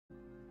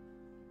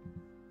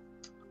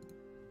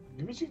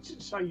Greetings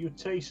and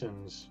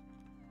salutations.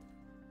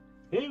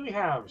 Here we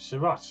have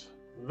Surratt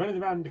running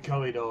around the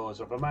corridors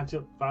of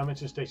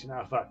Environmental Station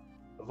Alpha,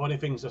 avoiding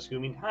things like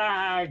screaming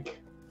hag.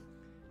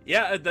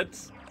 Yeah,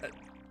 that's...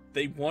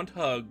 they want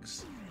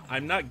hugs.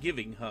 I'm not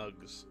giving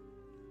hugs.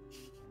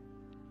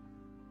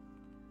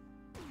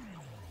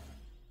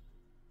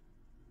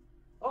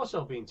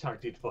 Also being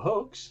targeted for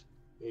hugs,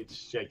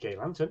 it's J.K.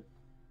 Lantern.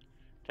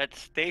 That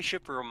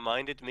spaceship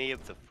reminded me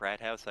of the frat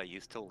house I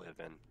used to live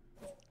in.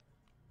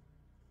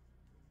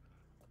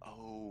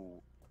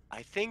 Oh,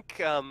 I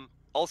think,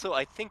 also,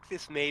 I think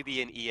this may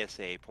be an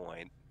ESA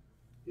point.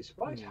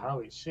 Despite how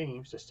it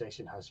seems, the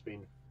station has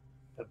been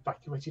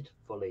evacuated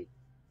fully.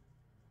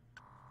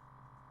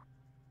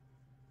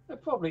 There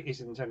probably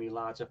isn't any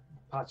larger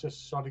patch of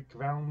solid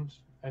ground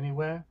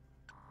anywhere.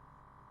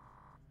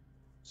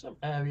 Some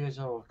areas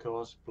are, of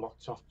course,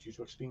 blocked off due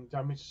to extreme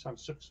damage and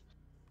such,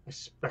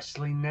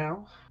 especially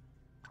now.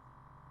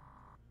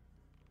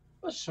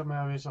 But some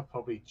areas are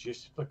probably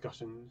just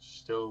forgotten,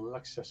 still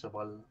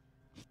accessible.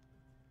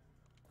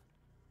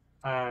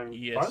 And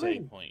ESA finally,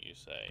 point, you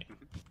say?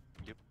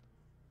 Yep.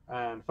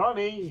 And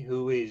finally,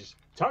 who is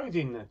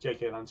targeting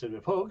J.K. Lantern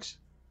with hugs?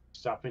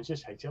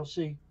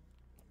 StarprincessHLC.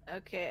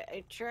 Okay,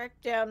 I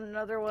tracked down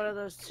another one of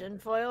those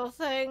tinfoil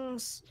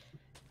things.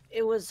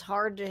 It was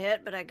hard to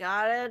hit, but I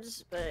got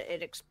it. But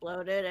it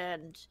exploded,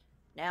 and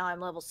now I'm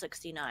level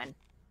 69.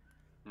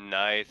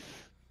 Nice.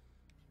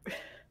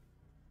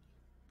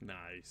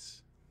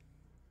 Nice.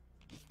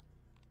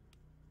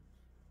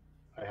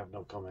 I have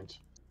no comment.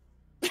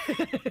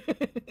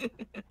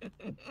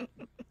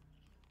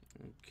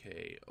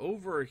 Okay,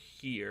 over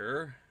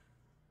here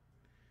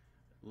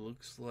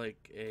looks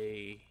like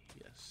a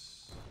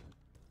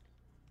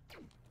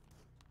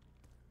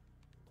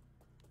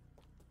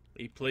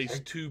a place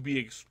to be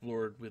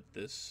explored with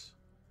this.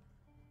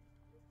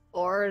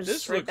 Or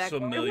This right looks back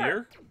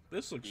familiar.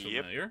 This looks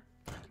Yep. familiar.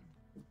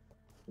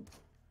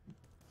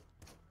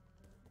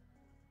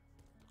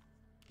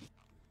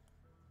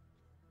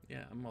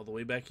 Yeah, I'm all the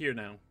way back here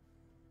now.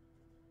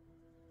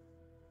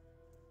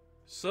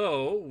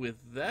 So,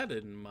 with that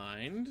in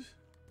mind,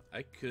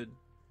 I could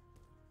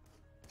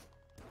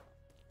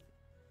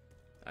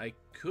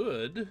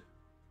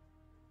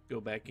go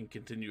back and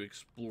continue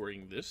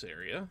exploring this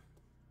area.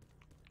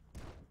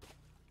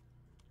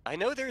 I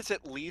know there's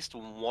at least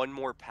one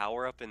more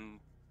power-up in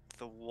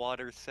the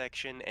water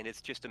section, and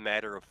it's just a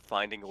matter of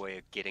finding a way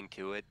of getting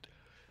to it.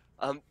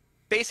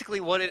 Basically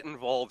what it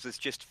involves is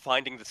just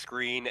finding the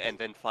screen and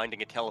then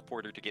finding a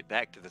teleporter to get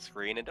back to the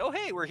screen, and oh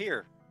hey, we're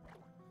here!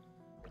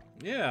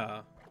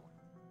 Yeah.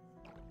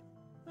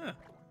 Huh.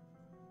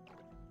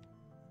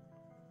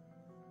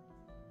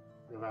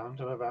 Around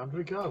and around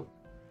we go.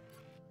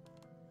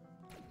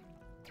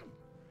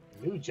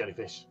 New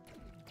jellyfish.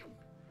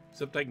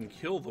 Except I can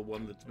kill the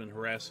one that's been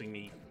harassing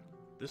me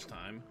this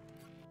time.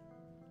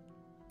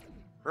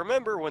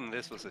 Remember when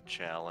this was a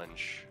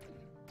challenge?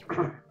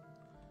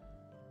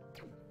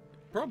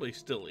 Probably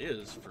still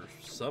is for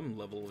some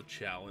level of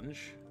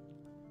challenge.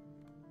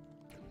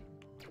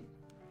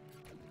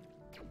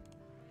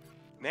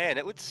 Man,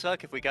 it would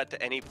suck if we got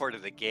to any part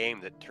of the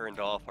game that turned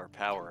off our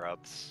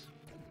power-ups.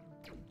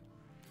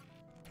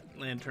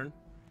 Lantern.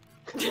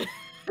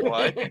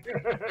 What?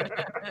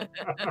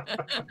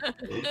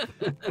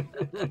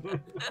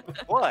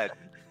 What?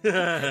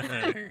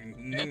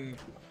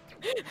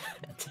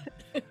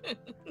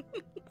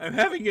 I'm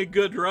having a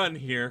good run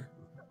here.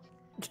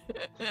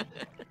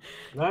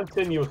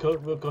 Lantern, you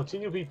will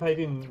continue to be paid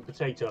in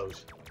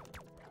potatoes.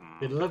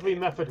 The delivery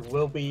method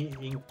will be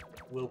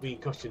in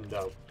question,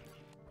 though.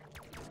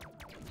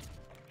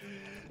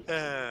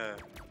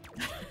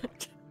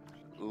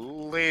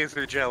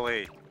 Laser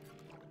jelly.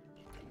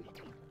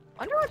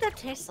 Wonder what that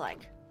tastes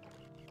like.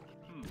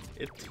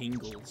 It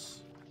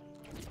tingles.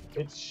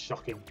 It's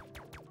shocking.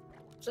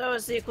 So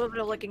it's the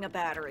equivalent of licking a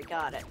battery.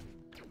 Got it.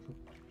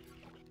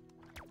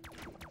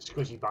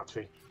 Squishy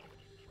battery.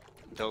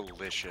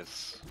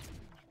 Delicious.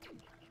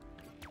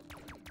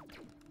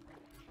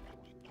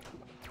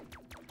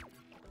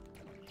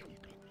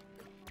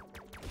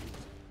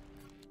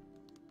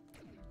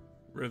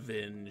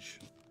 Revenge.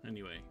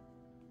 Anyway.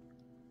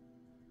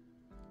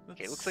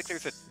 Okay, looks like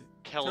there's a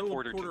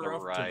teleporter to the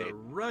off right. to the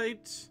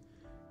right,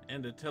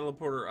 and a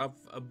teleporter up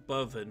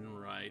above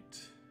and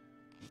right.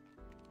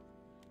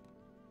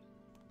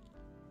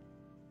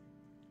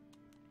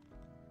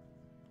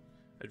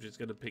 I'm just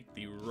gonna pick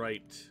the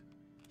right,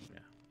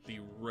 the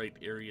right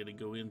area to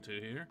go into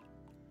here.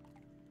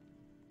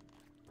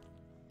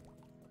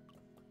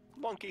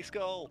 Monkey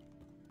skull.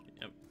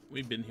 Yep,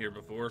 we've been here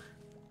before.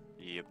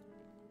 Yep.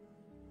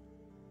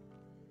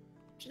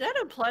 So that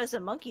implies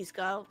that monkeys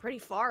go pretty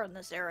far in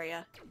this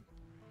area.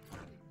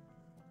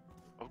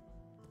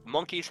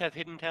 Monkeys have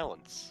hidden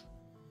talents.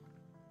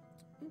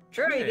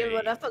 Sure, you give Okay.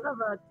 enough of them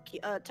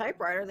a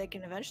typewriter, they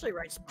can eventually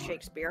write some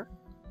Shakespeare.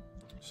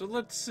 So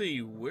let's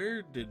see,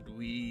 where did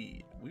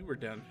we were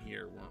down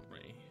here, weren't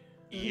we?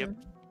 Yep.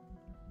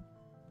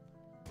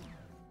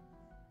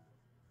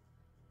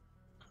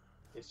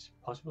 It's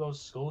possible those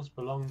skulls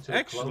belong to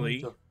Actually,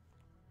 the clones of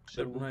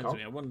That reminds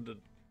me, I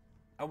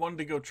wanted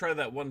to go try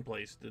that one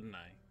place, didn't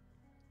I?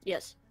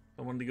 Yes.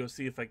 I wanted to go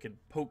see if I could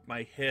poke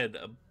my head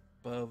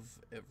above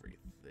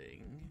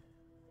everything.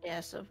 Yeah,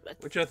 so...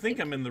 Which I think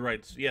I'm in the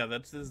right... Yeah,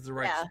 this is the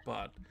right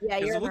spot. Yeah,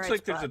 you're in the right spot. Because it looks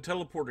like there's a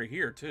teleporter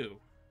here, too.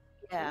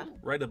 Yeah.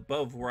 Right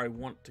above where I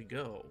want to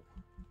go.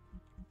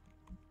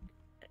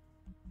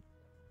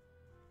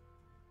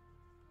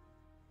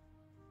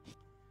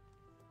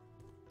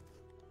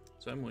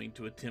 So I'm going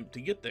to attempt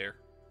to get there.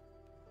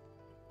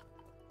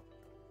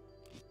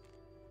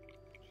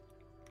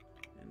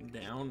 And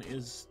down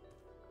is...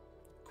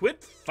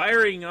 Quit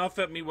firing off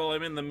at me while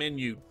I'm in the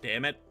menu,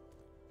 damn it.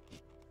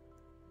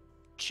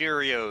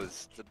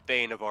 Cheerios, the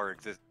bane of our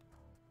existence.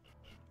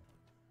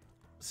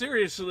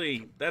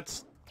 Seriously,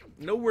 that's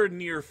nowhere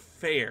near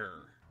fair.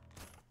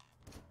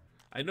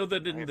 I know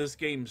that in this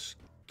game's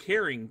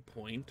caring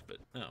point, but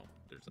no,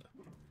 there's a...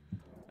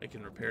 I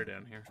can repair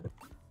down here.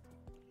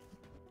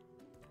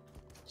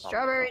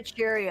 Strawberry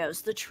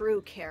Cheerios, the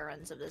true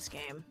Karens of this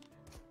game.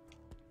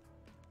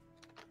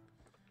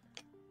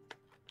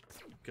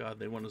 God,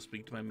 they want to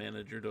speak to my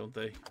manager, don't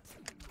they?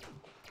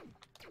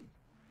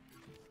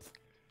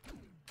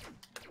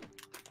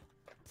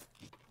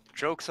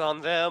 Joke's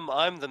on them,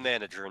 I'm the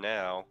manager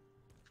now.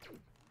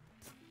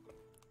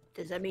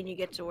 Does that mean you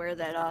get to wear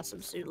that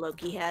awesome suit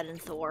Loki had in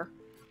Thor?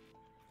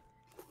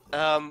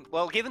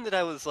 Well, given that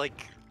I was,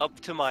 like, up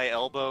to my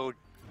elbow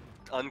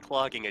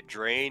unclogging a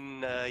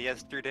drain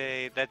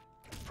yesterday, that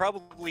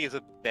probably is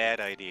a bad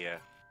idea.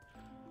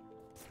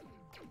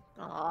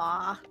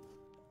 Aww.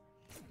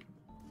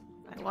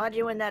 I want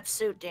you in that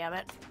suit, damn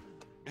it.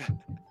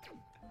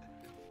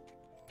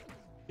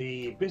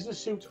 The business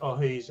suit or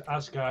his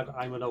Asgard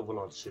I'm an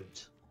Overlord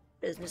suit?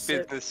 Business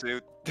suit. Business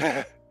suit.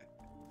 Okay,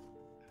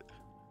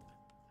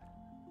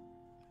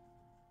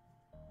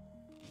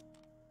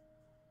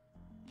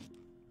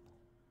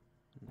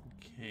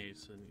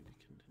 so I need to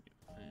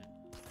continue.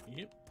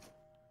 Yep.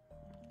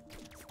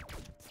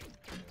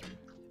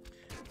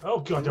 Oh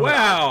god!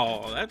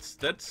 Wow, that's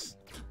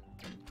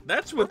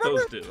what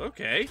those do.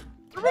 Okay.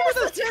 Remember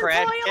those the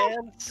trad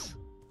tinfoil? cans?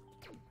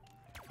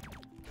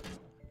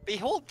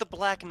 Behold the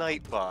Black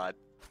Knight bod.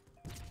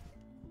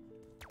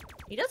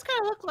 He does kind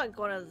of look like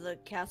one of the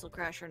Castle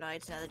Crasher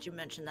Knights, now that you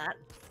mention that.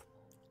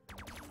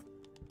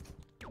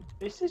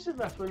 Is this a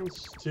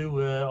reference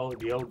to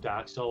the old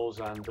Dark Souls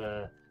and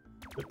the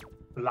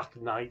Black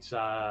Knights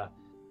are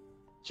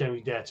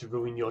generally there to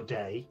ruin your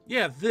day?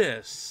 Yeah,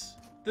 this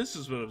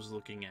is what I was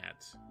looking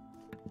at.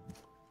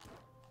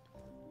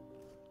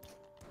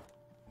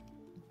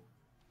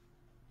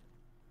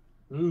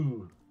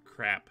 Ooh.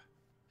 Crap.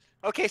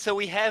 Okay, so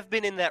we have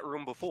been in that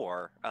room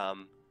before.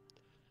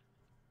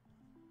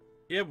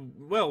 Yeah,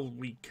 well,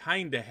 we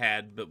kinda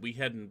had, but we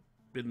hadn't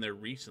been there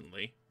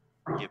recently.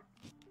 Yep.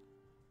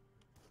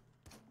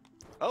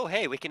 Oh,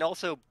 hey, we can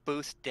also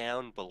boost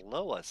down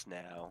below us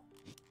now.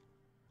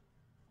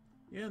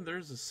 Yeah,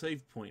 there's a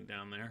save point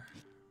down there.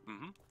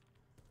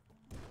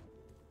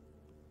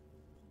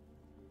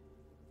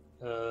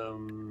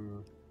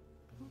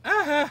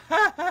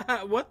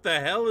 What the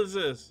hell is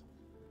this?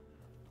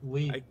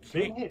 I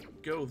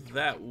can't go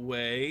that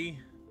way.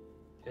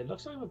 It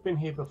looks like we've been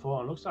here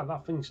before. It looks like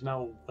that thing's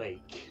now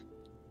awake.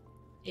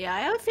 Yeah, I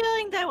have a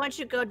feeling that once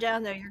you go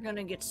down there, you're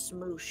gonna get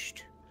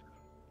smooshed.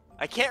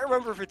 I can't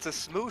remember if it's a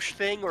smoosh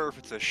thing or if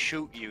it's a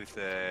shoot you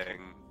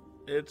thing.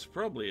 It's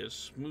probably a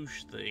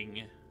smoosh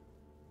thing.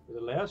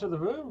 The layout of the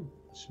room,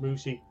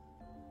 smooshy.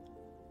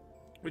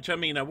 Which, I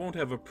mean, I won't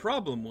have a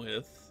problem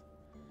with,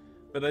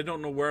 but I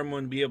don't know where I'm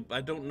going to be able...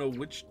 I don't know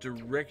which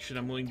direction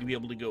I'm going to be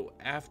able to go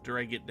after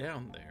I get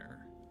down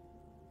there.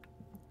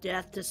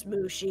 Death to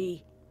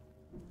Smooshy.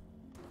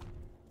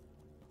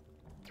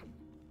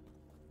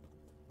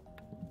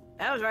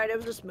 That was right, it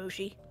was a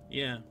Smooshy.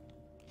 Yeah.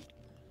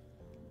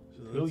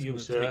 So No, that's you, going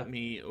to sir. take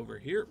me over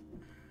here.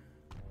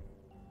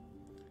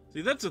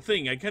 See, that's the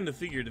thing. I kind of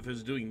figured if I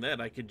was doing that,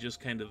 I could just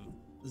kind of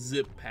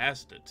zip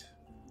past it.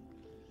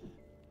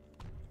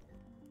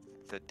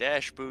 The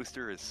dash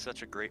booster is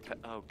such a great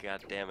oh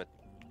god damn it.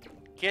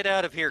 Get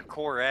out of here,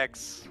 Core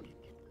X.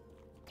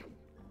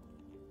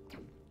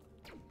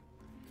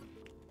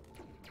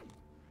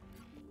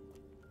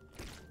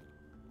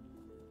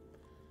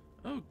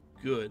 Oh,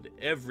 good.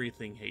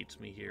 Everything hates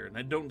me here, and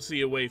I don't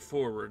see a way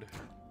forward.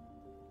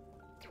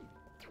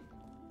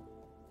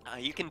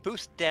 You can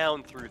boost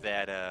down through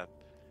that,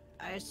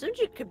 I assumed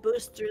you could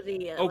boost through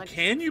the Oh,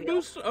 can you field.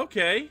 boost?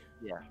 Okay.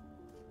 Yeah.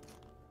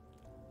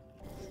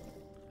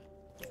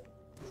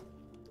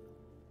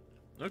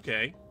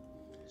 Okay.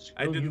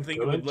 I Screw didn't you,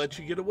 think it would George. let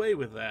you get away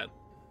with that.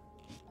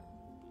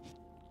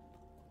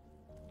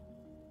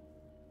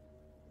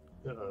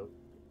 Uh-oh.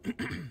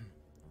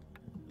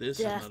 This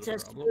Death is to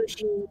not a problem.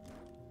 Smooshy.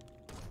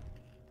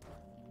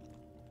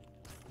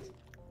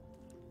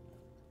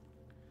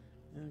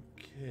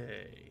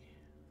 Okay.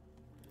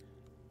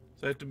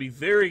 So I have to be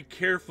very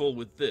careful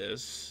with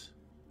this.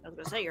 I was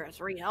gonna say, you're at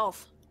 3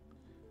 health.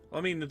 I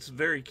mean, it's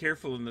very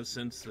careful in the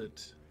sense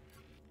that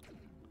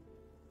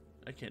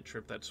I can't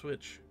trip that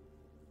switch.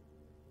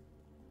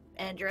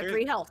 And you're at There's-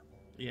 3 health.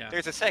 Yeah.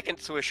 There's a second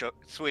switch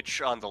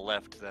on the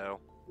left, though.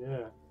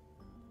 Yeah.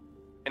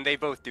 And they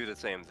both do the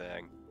same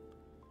thing.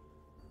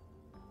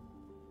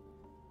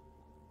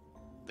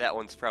 That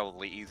one's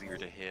probably easier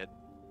to hit.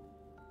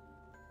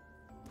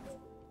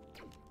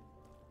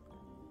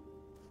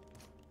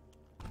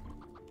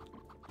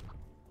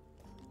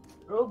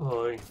 Oh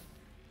boy.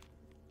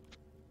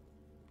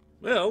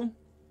 Well,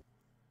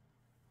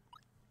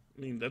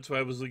 I mean, that's why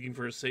I was looking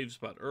for a save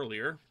spot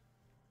earlier.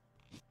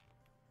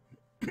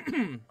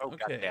 Oh,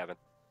 Okay. goddammit.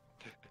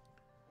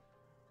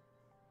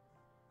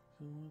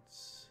 So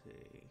let's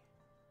see.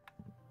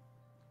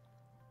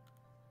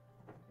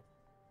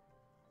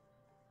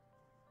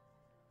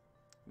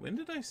 When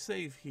did I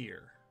save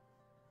here?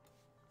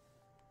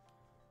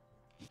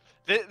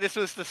 This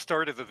was the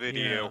start of the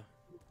video.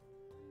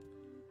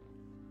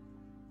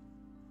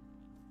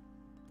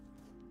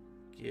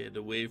 Yeah. Get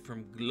away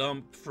from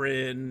Glump,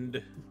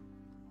 friend.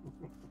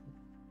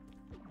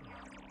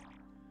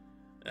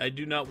 I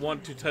do not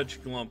want to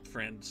touch Glump,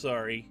 friend.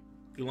 Sorry.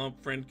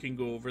 Glump, friend can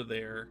go over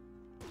there.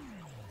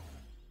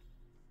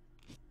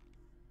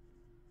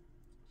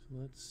 So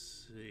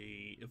let's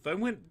see. If I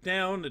went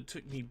down, it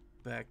took me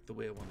back the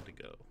way I wanted to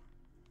go.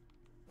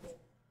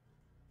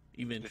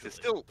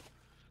 Eventually.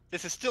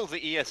 This is still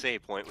the ESA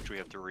point, which we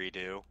have to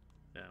redo.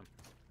 Yeah.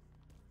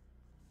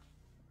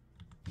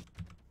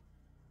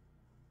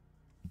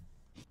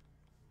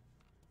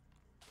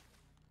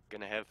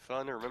 Gonna have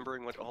fun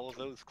remembering what all of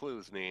those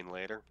clues mean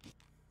later.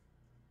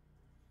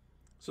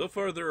 So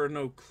far, there are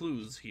no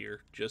clues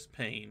here, just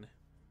pain.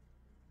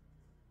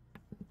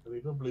 So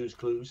we've got Blue's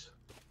Clues.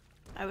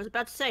 I was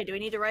about to say, do we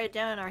need to write it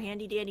down in our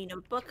handy dandy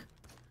notebook?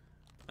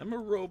 I'm a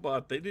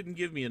robot. They didn't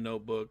give me a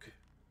notebook.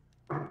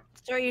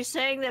 So are you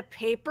saying that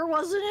paper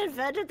wasn't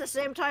invented at the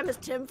same time as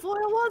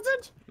tinfoil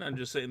wasn't? No, I'm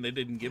just saying they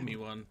didn't give me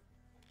one.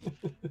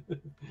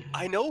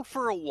 I know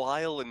for a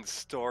while in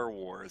Star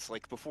Wars,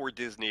 like before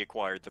Disney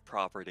acquired the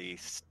property,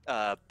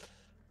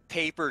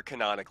 paper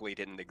canonically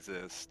didn't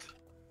exist.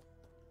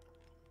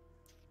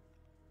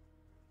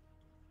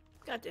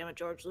 God damn it,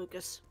 George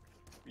Lucas.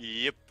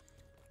 Yep.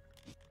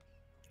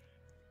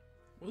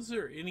 Was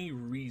there any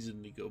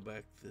reason to go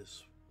back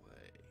this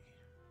way?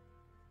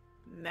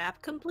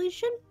 Map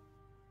completion?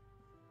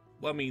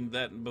 Well, I mean,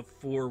 that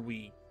before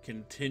we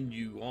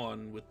continue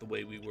on with the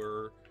way we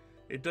were,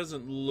 it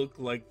doesn't look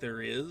like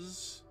there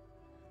is.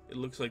 It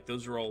looks like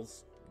those are all,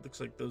 looks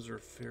like those are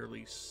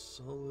fairly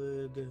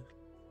solid.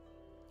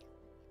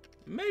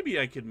 Maybe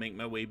I could make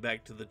my way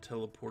back to the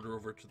teleporter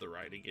over to the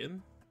right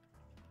again.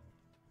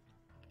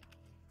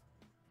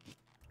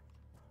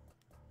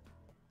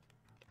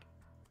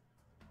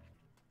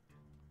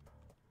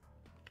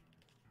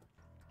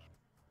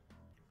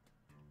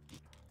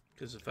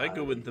 Because if I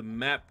go in the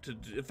map to,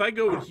 if I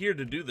go in here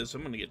to do this,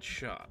 I'm gonna get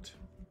shot.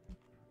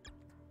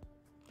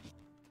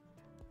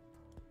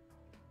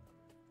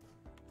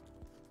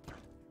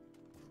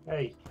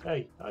 Hey,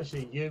 I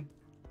see you.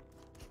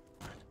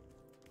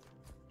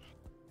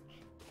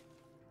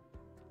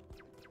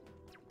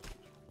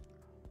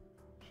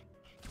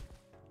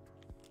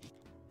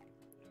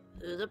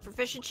 The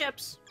proficient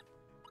chips.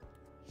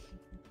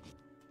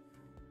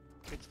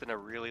 It's been a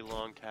really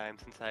long time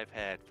since I've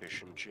had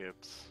fish and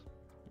chips.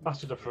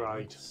 Bastard of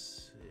fried.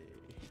 Let's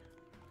see.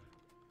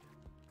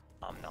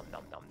 Nom nom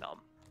nom nom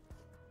nom.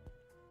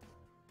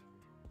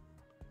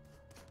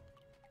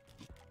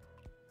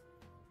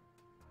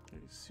 Hey,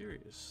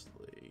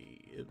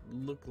 seriously, it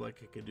looked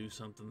like I could do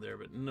something there,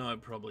 but no, I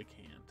probably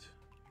can't.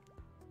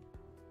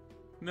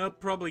 No,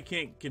 probably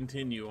can't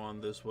continue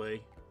on this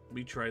way.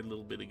 We tried a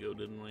little bit ago,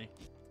 didn't we?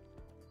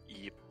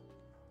 Yep.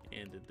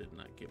 And it did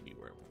not get me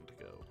where I wanted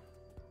to go.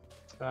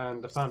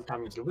 And the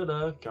Phantom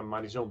Gorilla can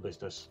mind his own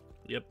business.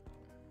 Yep.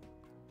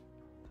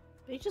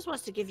 He just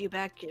wants to give you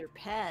back your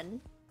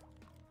pen.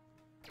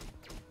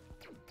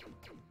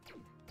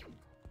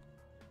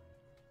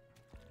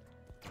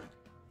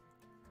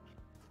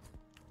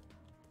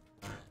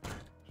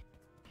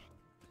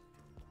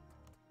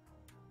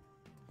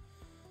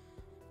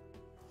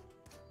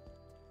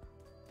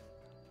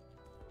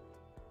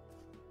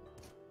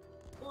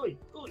 Oi,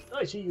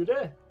 I see you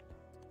there.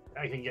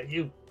 I can get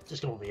you.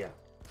 Just come over here.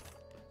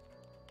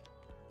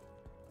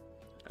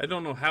 I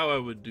don't know how I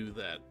would do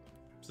that,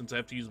 since I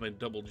have to use my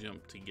double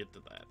jump to get to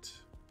that.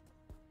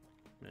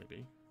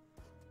 Maybe.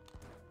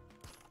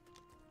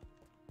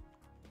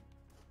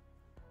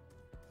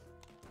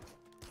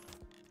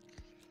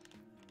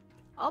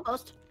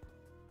 Almost.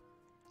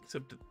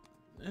 Except,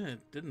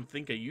 didn't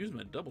think I used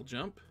my double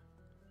jump.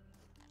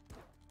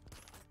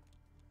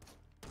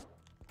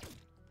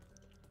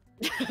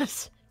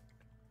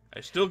 I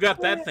still got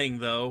that thing,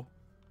 though.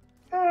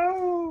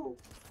 Oh!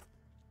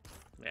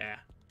 Yeah.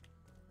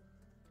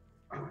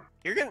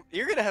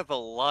 You're gonna have a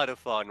lot of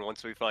fun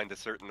once we find a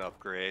certain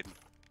upgrade, which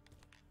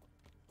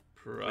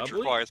Probably.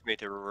 requires me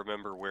to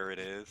remember where it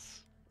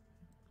is.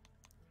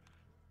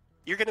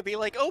 You're gonna be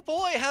like, oh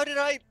boy, how did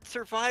I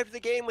survive the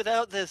game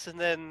without this? And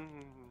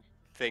then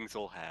things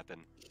will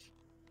happen.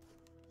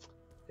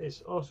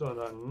 It's also on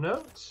a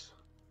note.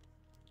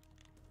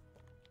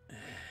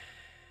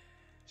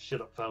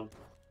 Shut up, phone.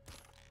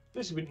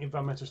 This has been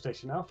Environmental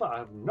Station Alpha. I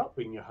have not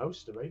been your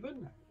host,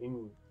 Raven.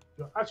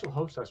 Your actual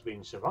host has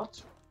been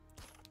Sarot.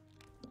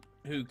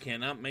 Who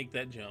cannot make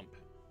that jump,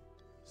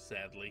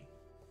 sadly.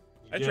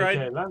 I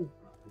JK tried.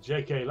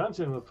 J.K.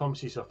 Lantern will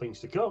promise you some things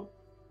to come.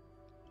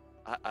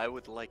 I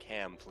would like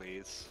ham,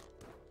 please.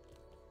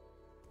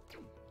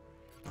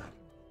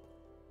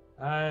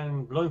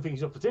 And blowing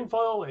things up for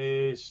tinfoil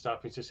is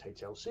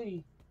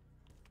StarprincessHLC.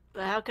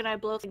 But how can I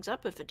blow things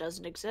up if it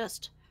doesn't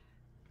exist?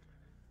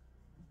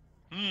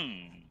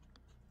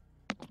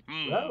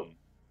 Well,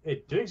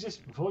 it did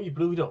exist before you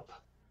blew it up.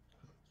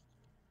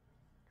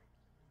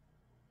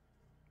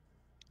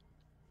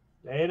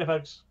 Later,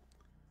 folks.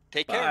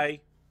 Take care. Bye.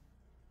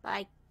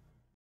 Bye.